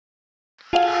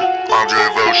Andre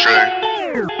Vaucher,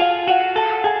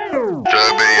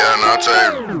 Chubby Anate,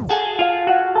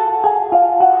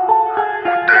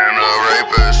 then a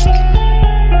rapist.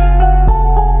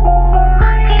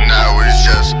 Now it's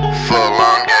just full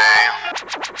on game.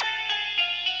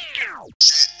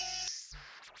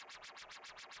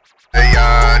 Hey,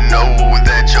 I know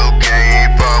that you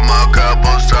came from a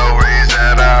couple stories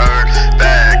that I heard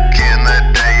back in the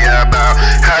day about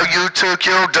how you took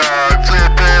your dog,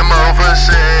 flip him over,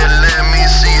 said, let me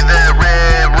see that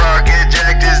red rocket,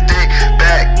 jacked his dick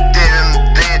back then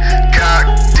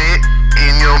cocked it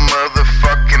in your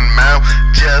motherfucking mouth,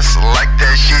 just like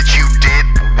that shit you did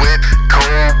with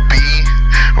Kobe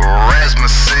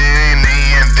Rasmussen,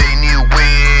 and then you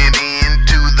went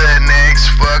into the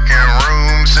next fucking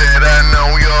room, said, I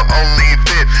know you're only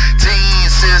 15,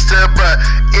 sister, but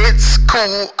it's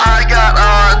cool, I got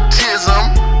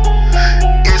autism.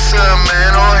 It's a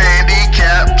mental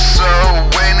handicap, so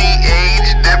any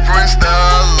age difference, the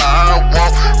law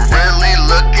won't really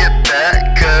look at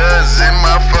that, cause in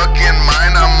my fucking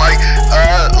mind I'm like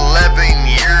 11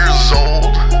 years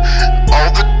old,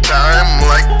 all the time.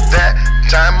 Like that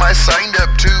time I signed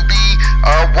up to be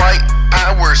a white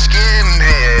power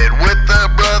skinhead with the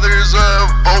brothers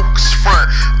of Oaks front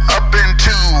up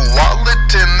into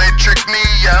Wallerton. They tricked me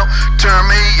out, turned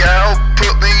me out,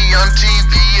 put me on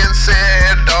TV and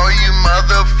said, all you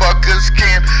motherfuckers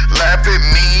can't laugh at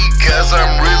me, cause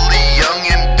I'm really young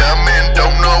and dumb and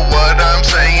don't know what I'm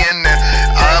saying, and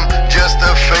I'm just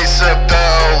the face of the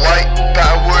white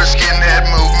power skinhead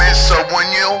movement. So when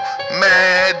you're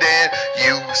mad and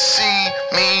you see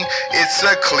me, it's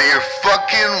a clear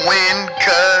fucking win,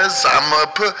 cause I'm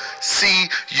a pussy,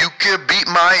 you could beat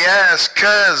my ass,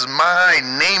 cause my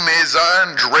name is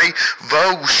Andre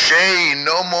Vaucher.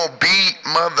 No more beat,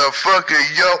 motherfucker,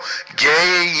 yo,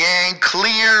 gay and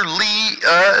clearly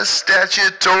a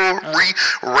statutory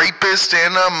rapist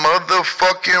and a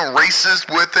motherfucking racist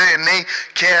with an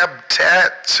acab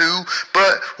tattoo.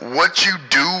 But what you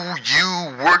do,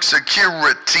 you work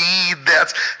security,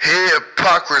 that's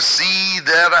hypocrisy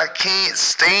that I can't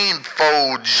stand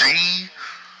for, G.